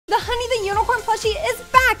Mini Unicorn plushie is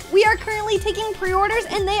back. We are currently taking pre-orders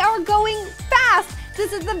and they are going fast.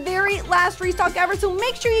 This is the very last restock ever, so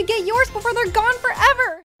make sure you get yours before they're gone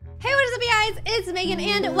forever. Hey, what is up, you guys? It's Megan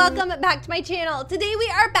and welcome back to my channel. Today we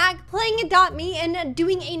are back playing Adopt Me and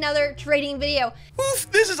doing another trading video.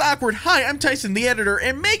 Oof, this is awkward. Hi, I'm Tyson, the editor,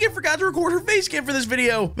 and Megan forgot to record her face cam for this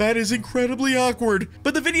video. That is incredibly awkward.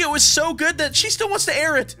 But the video is so good that she still wants to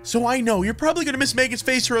air it. So I know you're probably gonna miss Megan's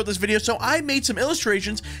face throughout this video, so I made some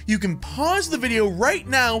illustrations. You can pause the video right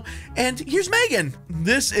now, and here's Megan.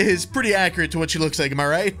 This is pretty accurate to what she looks like, am I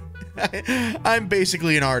right? I'm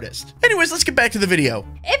basically an artist. Anyways, let's get back to the video.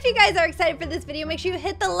 If you guys are excited for this video, make sure you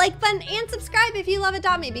hit the like button and subscribe if you love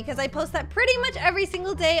Adopt Me, because I post that pretty much every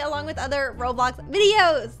single day along with other Roblox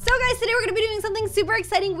videos. So guys, today we're going to be doing something super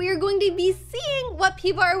exciting. We are going to be seeing what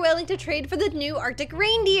people are willing to trade for the new Arctic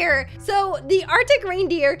reindeer. So the Arctic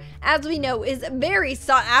reindeer, as we know, is very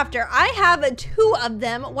sought after. I have 2 of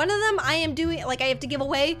them. One of them I am doing, like, I have to give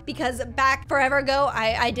away because back forever ago,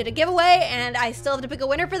 I did a giveaway and I still have to pick a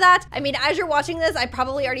winner for that. I mean, as you're watching this, I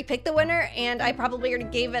probably already picked the winner and I probably already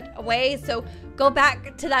gave it away. So go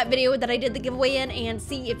back to that video that I did the giveaway in and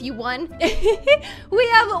see if you won. We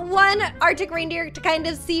have 1 Arctic reindeer to kind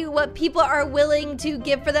of see what people are willing to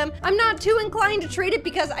give for them. I'm not too inclined to trade it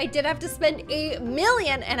because I did have to spend 8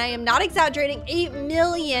 million, and I am not exaggerating, 8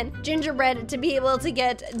 million gingerbread to be able to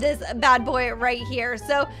get this bad boy right here.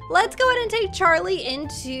 So let's go ahead and take Charlie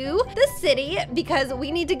into the city because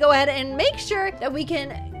we need to go ahead and make sure that we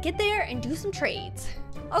can get there and do some trades.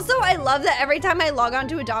 Also, I love that every time I log on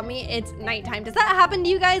to Adopt Me, it's nighttime. Does that happen to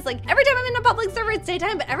you guys? Like, every time I'm in a public server, it's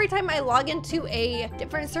daytime, but every time I log into a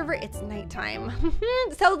different server, it's nighttime.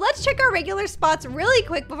 So let's check our regular spots really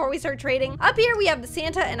quick before we start trading. Up here, we have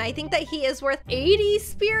Santa, and I think that he is worth 80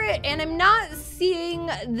 spirit, and I'm not seeing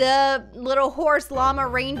the little horse llama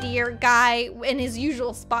reindeer guy in his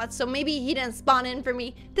usual spots, so maybe he didn't spawn in for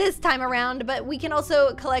me this time around, but we can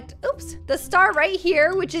also collect, oops, the star right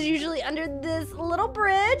here, which is usually under this little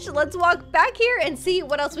bridge. Let's walk back here and see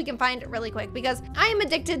what else we can find really quick, because I am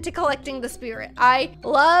addicted to collecting the spirit. I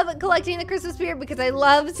love collecting the Christmas spirit because I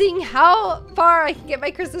love seeing how far I can get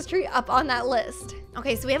my Christmas tree up on that list.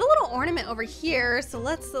 Okay, so we have a little ornament over here, so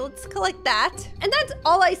let's collect that. And that's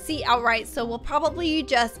all I see outright, so we'll probably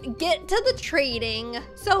just get to the trading.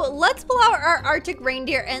 So let's pull out our Arctic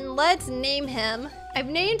reindeer and let's name him. I've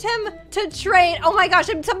named him to trade. Oh my gosh,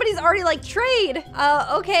 somebody's already like trade.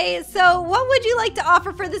 Okay, so what would you like to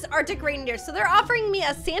offer for this Arctic reindeer? So they're offering me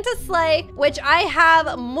a Santa sleigh, which I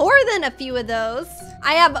have more than a few of those.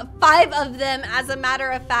 I have 5 of them, as a matter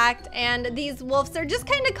of fact, and these wolves are just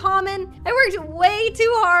kind of common. I worked way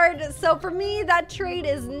too hard, so for me, that trade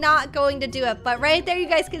is not going to do it. But right there, you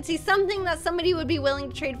guys can see something that somebody would be willing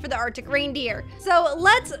to trade for the Arctic reindeer. So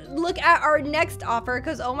let's look at our next offer,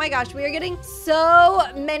 because oh my gosh, we are getting so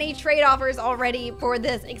many trade offers already for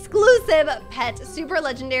this exclusive pet, super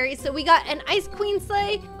legendary. So we got an Ice Queen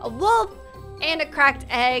sleigh, a wolf, and a cracked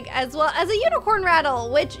egg, as well as a unicorn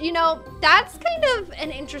rattle, which, you know, that's kind of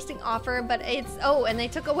an interesting offer, but it's, oh, and they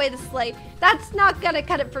took away the sleigh. That's not gonna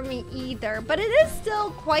cut it for me either, but it is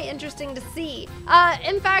still quite interesting to see.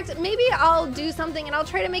 In fact, maybe I'll do something and I'll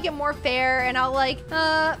try to make it more fair, and I'll like,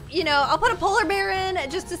 you know, I'll put a polar bear in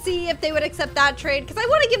just to see if they would accept that trade, because I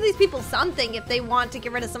want to give these people something if they want to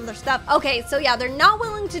get rid of some of their stuff. Okay, so yeah, they're not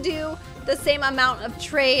willing to do the same amount of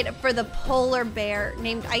trade for the polar bear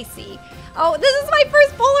named Icy. Oh, this is my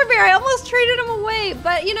first polar bear. I almost traded him away,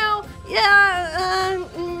 but you know, yeah,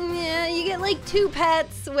 you get like 2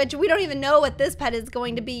 pets, which we don't even know what this pet is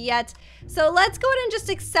going to be yet. So let's go ahead and just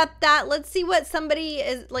accept that. Let's see what somebody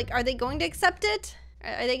is like. Are they going to accept it?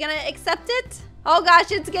 Are they gonna accept it? Oh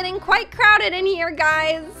gosh, it's getting quite crowded in here,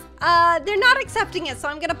 guys. They're not accepting it, so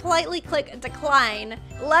I'm gonna politely click decline.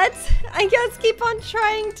 Let's, I guess, keep on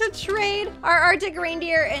trying to trade our Arctic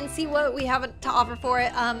reindeer and see what we have to offer for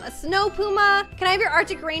it. A snow puma. Can I have your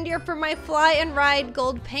Arctic reindeer for my fly and ride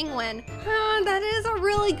gold penguin? That is a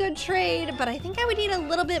really good trade, but I think I would need a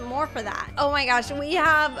little bit more for that. Oh my gosh, we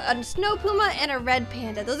have a snow puma and a red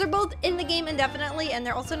panda. Those are both in the game indefinitely, and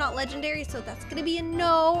they're also not legendary, so that's gonna be a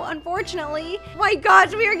no, unfortunately. My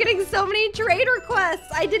gosh, we are getting so many trade requests.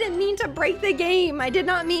 I didn't mean to break the game. I did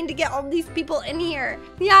not mean to get all these people in here.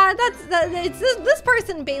 Yeah, it's this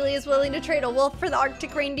person, Bailey, is willing to trade a wolf for the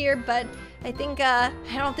Arctic reindeer, but I think, I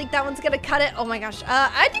don't think that one's gonna cut it. Oh my gosh,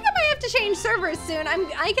 I think I might have to change servers soon.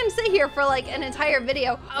 I can sit here for like an entire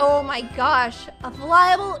video. Oh my gosh, a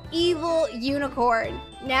flyable evil unicorn.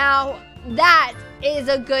 Now, that is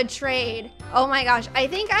a good trade. Oh my gosh, I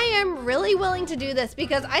think I am really willing to do this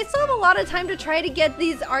because I still have a lot of time to try to get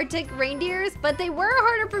these Arctic reindeers, but they were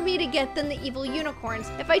harder for me to get than the evil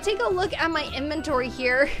unicorns. If I take a look at my inventory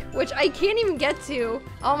here, which I can't even get to.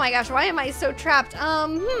 Oh my gosh, why am I so trapped?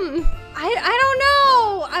 I don't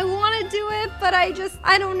know. I want to do it, but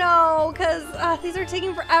I don't know because these are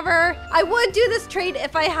taking forever. I would do this trade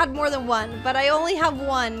if I had more than one, but I only have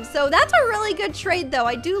one. So that's a really good trade though.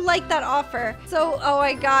 I do like that offer. So, oh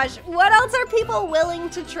my gosh, what else are people willing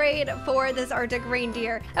to trade for this Arctic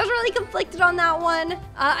reindeer? I was really conflicted on that one.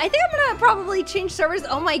 I think I'm gonna probably change servers.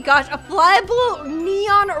 Oh my gosh, a flyable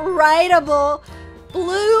neon rideable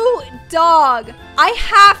blue dog. I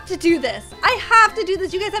have to do this. I have to do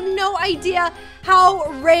this. You guys have no idea how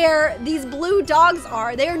rare these blue dogs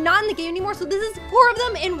are. They are not in the game anymore, so this is 4 of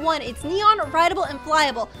them in one. It's neon, rideable, and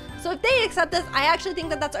flyable. So if they accept this, I actually think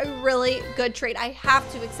that that's a really good trade. I have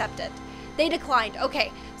to accept it. They declined.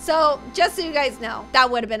 Okay, so just so you guys know, that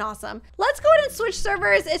would have been awesome. Let's go ahead and switch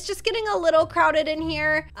servers. It's just getting a little crowded in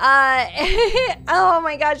here. Oh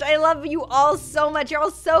my gosh, I love you all so much. You're all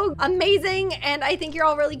so amazing, and I think you're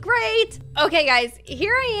all really great. Okay guys,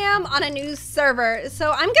 here I am on a new server.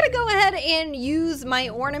 So I'm gonna go ahead and use my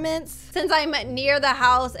ornaments since I'm near the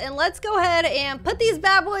house, and let's go ahead and put these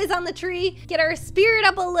bad boys on the tree, get our spirit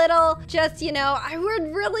up a little. Just, you know, I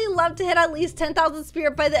would really love to hit at least 10,000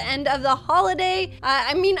 spirit by the end of the holiday.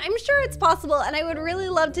 I mean, I'm sure it's possible, and I would really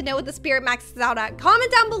love to know what the spirit maxes out at.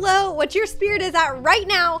 Comment down below what your spirit is at right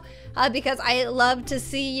now, because I love to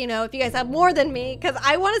see, you know, if you guys have more than me, because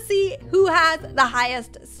I want to see who has the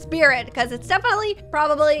highest spirit, because it's definitely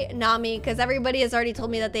probably not me, because everybody has already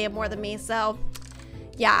told me that they have more than me, so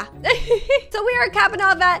yeah. So we are capping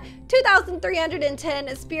off at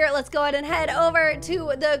 2,310 spirit. Let's go ahead and head over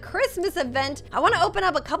to the Christmas event. I want to open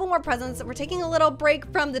up a couple more presents. We're taking a little break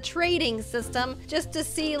from the trading system just to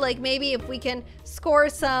see, like, maybe if we can score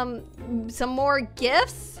some more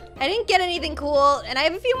gifts. I didn't get anything cool, and I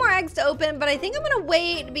have a few more eggs to open, but I think I'm gonna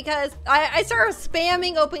wait because I started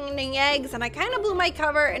spamming opening eggs, and I kind of blew my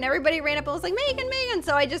cover, and everybody ran up and was like, Megan,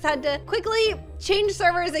 so I just had to quickly change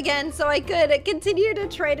servers again so I could continue to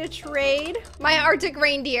try to trade my Arctic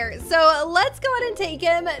reindeer. So let's go ahead and take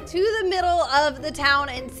him to the middle of the town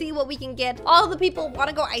and see what we can get. All the people want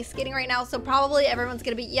to go ice skating right now, so probably everyone's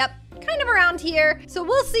gonna be, yep, kind of around here. So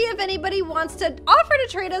we'll see if anybody wants to offer to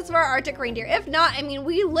trade us for our Arctic reindeer. If not, I mean,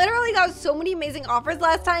 we literally got so many amazing offers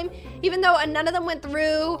last time, even though none of them went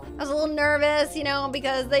through. I was a little nervous, you know,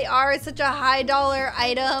 because they are such a high dollar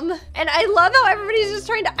item. And I love how everybody's just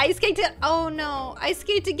trying to ice skate oh no, ice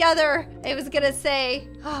skate together. I was gonna say,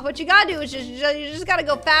 what you gotta do is you just gotta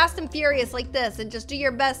go fast and furious like this and just do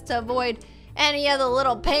your best to avoid any of the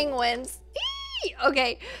little penguins.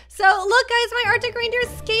 Okay, so look guys, my Arctic reindeer is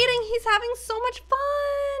skating. He's having so much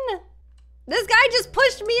fun. This guy just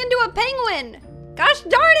pushed me into a penguin. Gosh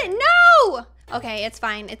darn it, no! Okay, it's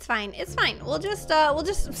fine, it's fine, it's fine. We'll just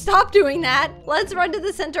stop doing that. Let's run to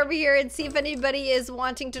the center over here and see if anybody is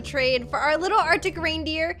wanting to trade for our little Arctic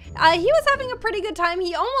reindeer. He was having a pretty good time.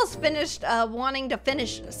 He almost finished wanting to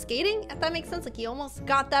finish skating, if that makes sense. Like he almost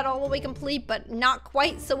got that all the way complete, but not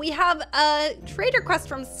quite. So we have a trade request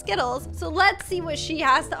from Skittles. So let's see what she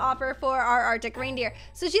has to offer for our Arctic reindeer.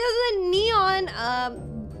 So she has a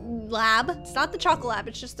neon lab. It's not the chocolate lab,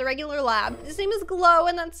 it's just the regular lab. His name is Glow,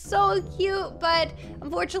 and that's so cute, but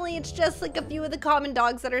unfortunately it's just like a few of the common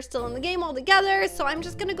dogs that are still in the game altogether, so I'm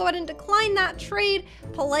just gonna go ahead and decline that trade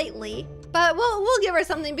politely. But we'll give her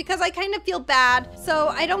something because I kind of feel bad. So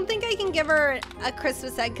I don't think I can give her a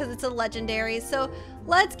Christmas egg because it's a legendary. So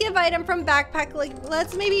let's give item from backpack. Like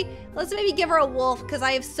let's maybe give her a wolf because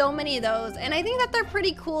I have so many of those. And I think that they're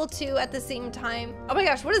pretty cool too at the same time. Oh my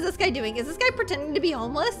gosh, what is this guy doing? Is this guy pretending to be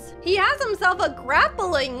homeless? He has himself a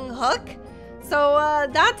grappling hook. So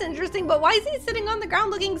that's interesting, but why is he sitting on the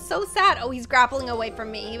ground looking so sad? Oh, he's grappling away from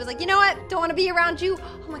me. He was like, you know what? Don't want to be around you.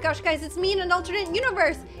 Oh my gosh, guys, it's me in an alternate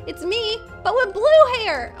universe. It's me, but with blue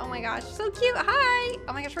hair. Oh my gosh, so cute. Hi.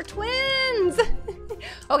 Oh my gosh, we're twins.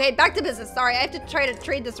 Okay, back to business. Sorry, I have to try to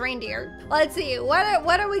trade this reindeer. Let's see, what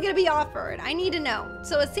are we gonna be offered? I need to know.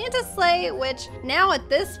 So a Santa sleigh, which now at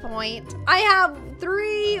this point, I have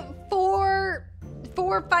 3, 4,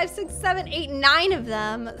 5, 6, 7, 8, 9 of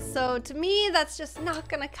them. So to me, that's just not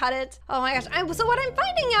gonna cut it. Oh my gosh. So what I'm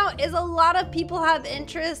finding out is a lot of people have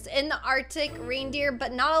interest in the Arctic reindeer,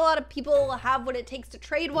 but not a lot of people have what it takes to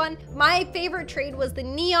trade one. My favorite trade was the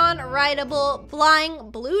neon rideable flying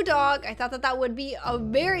blue dog. I thought that that would be a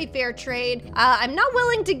very fair trade. I'm not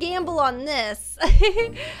willing to gamble on this.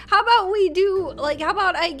 How about we do, like, how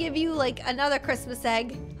about I give you like another Christmas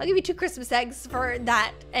egg? I'll give you 2 Christmas eggs for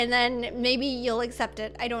that. And then maybe you'll accept accept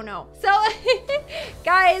it. I don't know. So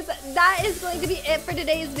guys, that is going to be it for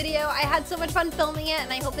today's video. I had so much fun filming it,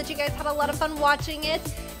 and I hope that you guys had a lot of fun watching it.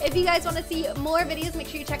 If you guys want to see more videos, make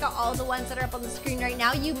sure you check out all the ones that are up on the screen right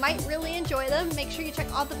now. You might really enjoy them. Make sure you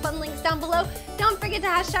check all the fun links down below. Don't forget to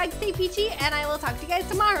hashtag stay peachy, and I will talk to you guys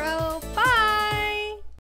tomorrow. Bye!